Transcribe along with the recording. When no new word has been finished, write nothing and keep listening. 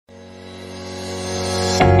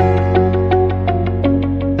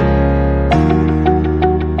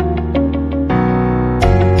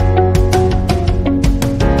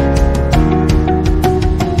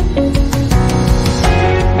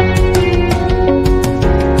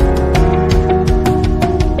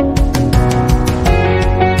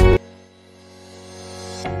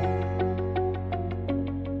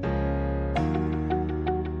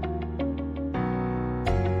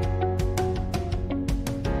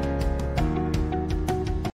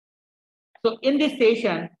So in this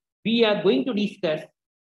session, we are going to discuss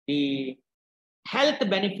the health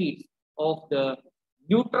benefits of the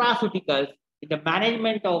nutraceuticals in the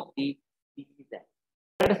management of the diseases.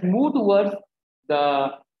 Let us move towards the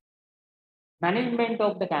management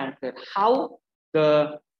of the cancer. How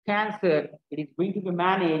the cancer it is going to be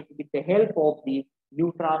managed with the help of the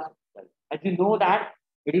nutraceuticals. As you know that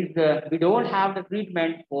it is we don't have the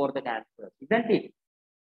treatment for the cancer, isn't it?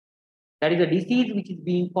 That is a disease which is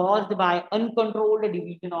being caused by uncontrolled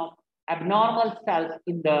division of abnormal cells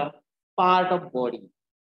in the part of body.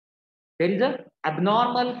 There is a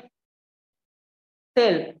abnormal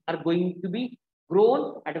cells are going to be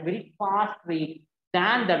grown at a very fast rate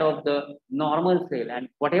than that of the normal cell. And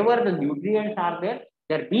whatever the nutrients are there,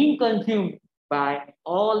 they're being consumed by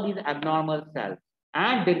all these abnormal cells.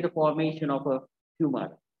 And there is a formation of a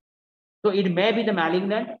tumor. So it may be the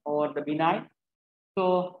malignant or the benign.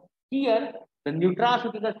 So here, the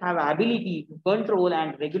nutraceuticals have ability to control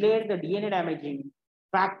and regulate the DNA damaging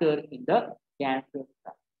factor in the cancer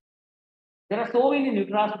cell. There are so many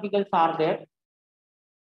nutraceuticals are there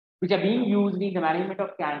which are being used in the management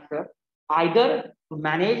of cancer, either to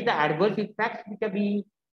manage the adverse effects which are being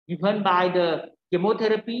given by the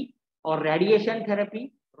chemotherapy or radiation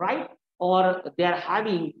therapy, right? Or they are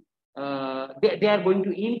having, they are going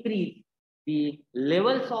to increase the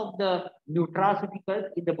levels of the nutraceuticals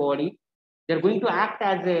in the body. They're going to act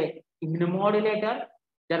as a immunomodulator.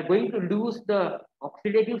 They're going to reduce the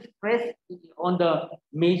oxidative stress on the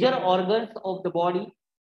major organs of the body.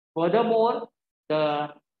 Furthermore, the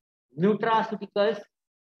nutraceuticals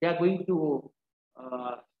they are going to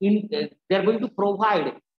they are going to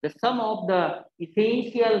provide the some of the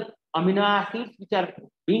essential amino acids which are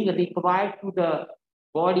being required to the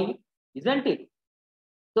body, isn't it?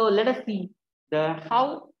 So let us see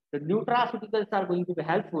how the nutraceuticals are going to be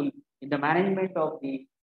helpful in the management of the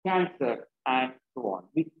cancer and so on.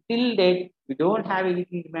 Till date, we don't have any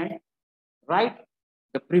treatment, right?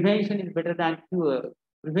 The prevention is better than cure.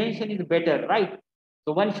 Prevention is better, right?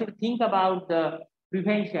 So one should think about the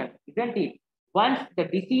prevention, isn't it? Once the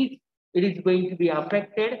disease it is going to be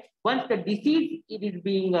affected, once the disease it is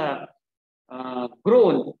being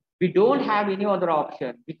grown, we don't have any other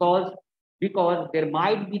option because there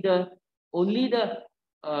might be the only the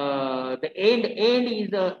end is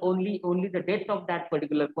the only the death of that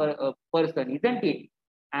particular person, isn't it?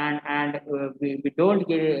 And we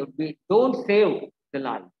don't save the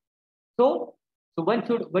life. So one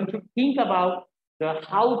should think about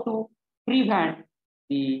how to prevent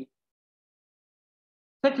the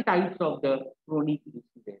such types of the chronic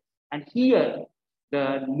diseases. And here,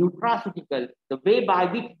 the nutraceutical, the way by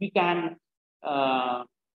which we can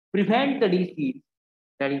prevent the disease,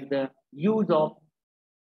 that is the use of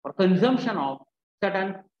or consumption of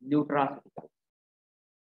certain nutraceuticals.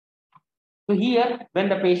 So here, when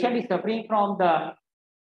the patient is suffering from the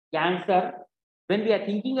cancer, when we are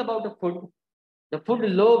thinking about the food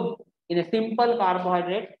low in a simple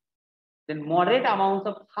carbohydrate, then moderate amounts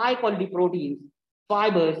of high quality proteins,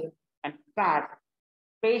 fibers, and fats,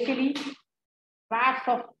 especially fats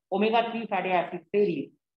of omega-3 fatty acid series,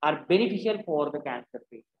 are beneficial for the cancer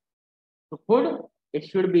patient. So food, it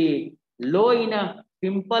should be low in a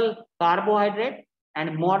simple carbohydrate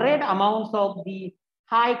and moderate amounts of the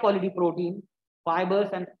high quality protein, fibers,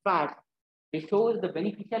 and fats. It shows the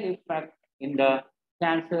beneficial effect in the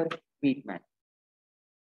cancer treatment.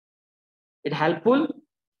 It's helpful.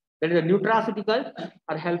 That is, the nutraceuticals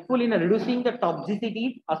are helpful in reducing the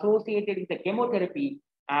toxicities associated with the chemotherapy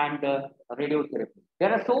and radiotherapy.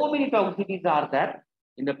 There are so many toxicities are there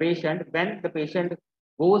in the patient when the patient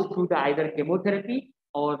goes through the either chemotherapy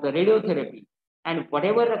or the radiotherapy, and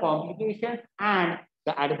whatever the complications and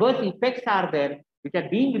the adverse effects are there, which are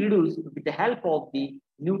being reduced with the help of the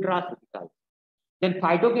nutraceuticals. Then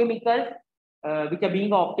phytochemicals, which are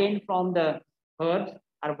being obtained from the herbs,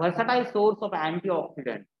 are versatile source of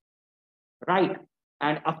antioxidants, right?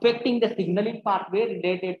 And affecting the signaling pathway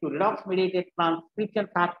related to redox-mediated transcription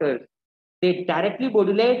factors. They directly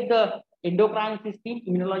modulate the endocrine system,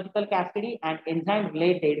 immunological cascade, and enzymes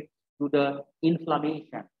related to the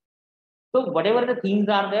inflammation. So whatever the things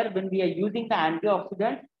are there, when we are using the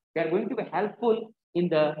antioxidants, they are going to be helpful in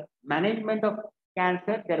the management of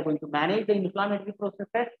cancer. They are going to manage the inflammatory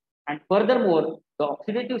processes, and furthermore, the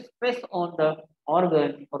oxidative stress on the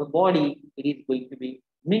organ or the body, it is going to be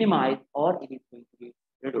minimized or it is going to be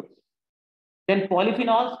reduced. Then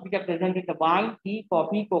polyphenols, which are present in the wine, tea,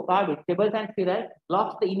 coffee, cocoa, vegetables, and cereals,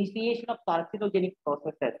 blocks the initiation of carcinogenic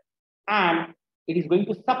processes, and it is going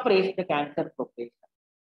to suppress the cancer progression.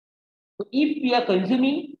 So if we are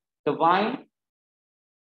consuming the wine,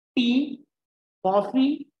 tea,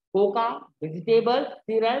 coffee, coca, vegetables,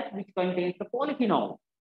 cereals, which contains the polyphenol.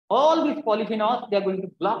 All these polyphenols, they are going to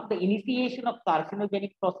block the initiation of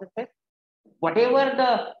carcinogenic processes. Whatever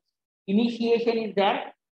the initiation is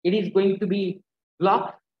there, it is going to be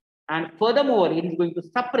blocked. And furthermore, it is going to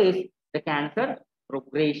suppress the cancer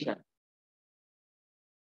progression.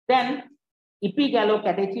 Then,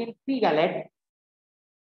 epigallocatechin pigallate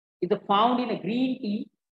is found in a green tea.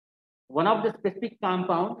 One of the specific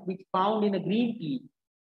compounds which found in a green tea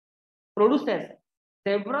produces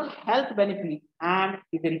several health benefits and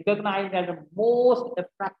is recognized as the most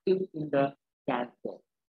effective in the cancer.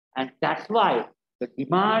 And that's why the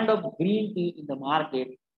demand of green tea in the market,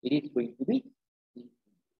 it is going to be increased.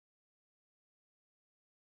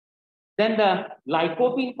 Then the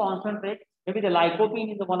lycopene concentrate, maybe the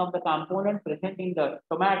lycopene is one of the components present in the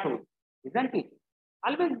tomato, isn't it?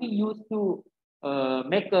 Always we used to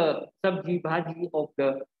make a sabji bhaji of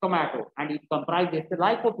the tomato, and it comprises the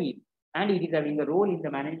lycopene, and it is having a role in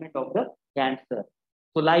the management of the cancer.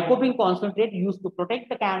 So lycopene concentrate used to protect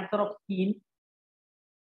the cancer of skin,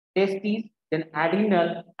 testes, then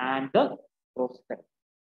adrenal, and the prostate.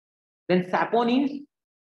 Then saponins,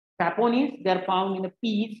 they are found in the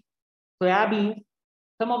peas, soybeans,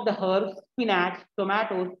 some of the herbs, spinach,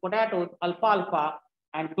 tomatoes, potatoes, alfalfa,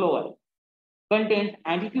 and clover. Contains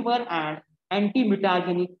anti-tumor and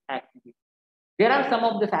anti-mutagenic activity. There are some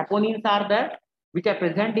of the saponins are there, which are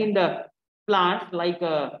present in the plants like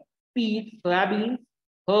peas, soybeans,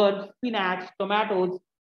 herbs, spinach, tomatoes,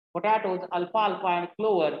 potatoes, alfalfa, and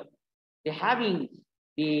clover. They having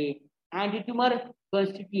the anti-tumor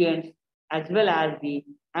constituents as well as the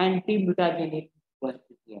anti-mutagenic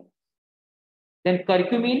constituents. Then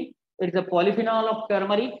curcumin, it is a polyphenol of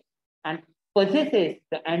turmeric and possesses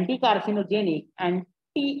the anti-carcinogenic,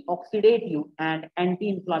 antioxidative, and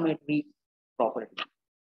anti-inflammatory properties.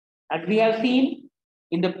 As we have seen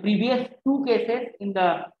in the previous two cases, in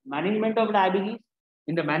the management of diabetes,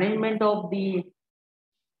 in the management of the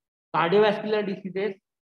cardiovascular diseases,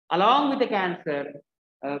 along with the cancer,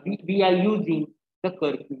 we are using the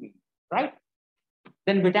curcumin, right?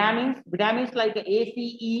 Then vitamins like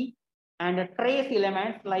ACE and trace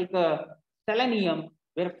elements like selenium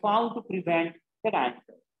were found to prevent the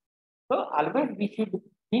cancer. So always we should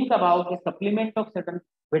think about the supplement of certain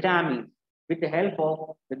vitamins with the help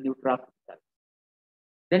of the nutraceuticals.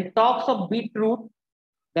 Then talks of beetroot,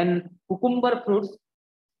 then cucumber fruits,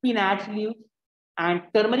 spinach leaves, and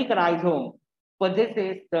turmeric rhizome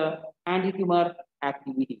possesses the anti-tumor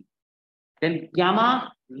activity. Then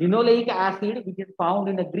gamma linoleic acid, which is found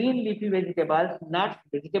in the green leafy vegetables, nuts,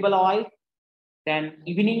 vegetable oil, then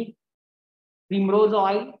evening primrose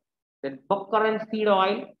oil, then buckcurrant seed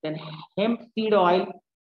oil, then hemp seed oil,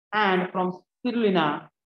 and from spirulina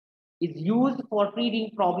is used for treating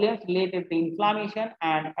problems related to inflammation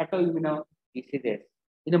and autoimmune diseases.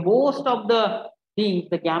 In the most of the things,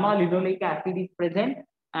 the gamma linoleic acid is present,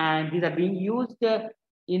 and these are being used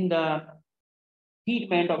in the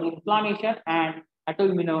treatment of inflammation and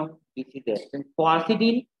autoimmune diseases. And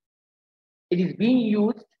quercetin, it is being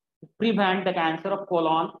used to prevent the cancer of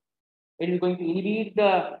colon. It is going to inhibit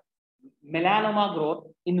the melanoma growth,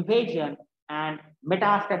 invasion, and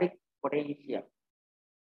metastatic potential.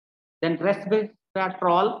 Then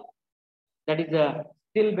resveratrol, that is a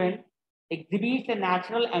stilbene, exhibits a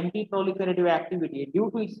natural anti-proliferative activity due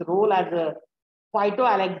to its role as a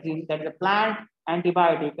phytoalexin, that is a plant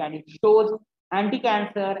antibiotic, and it shows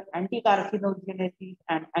anti-cancer, anti-carcinogenesis,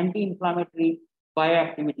 and anti-inflammatory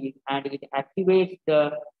bioactivities, and it activates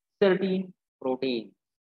the certain proteins.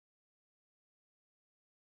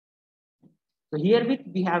 So herewith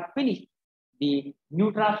we have finished the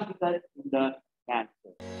nutraceuticals in the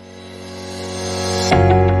cancer.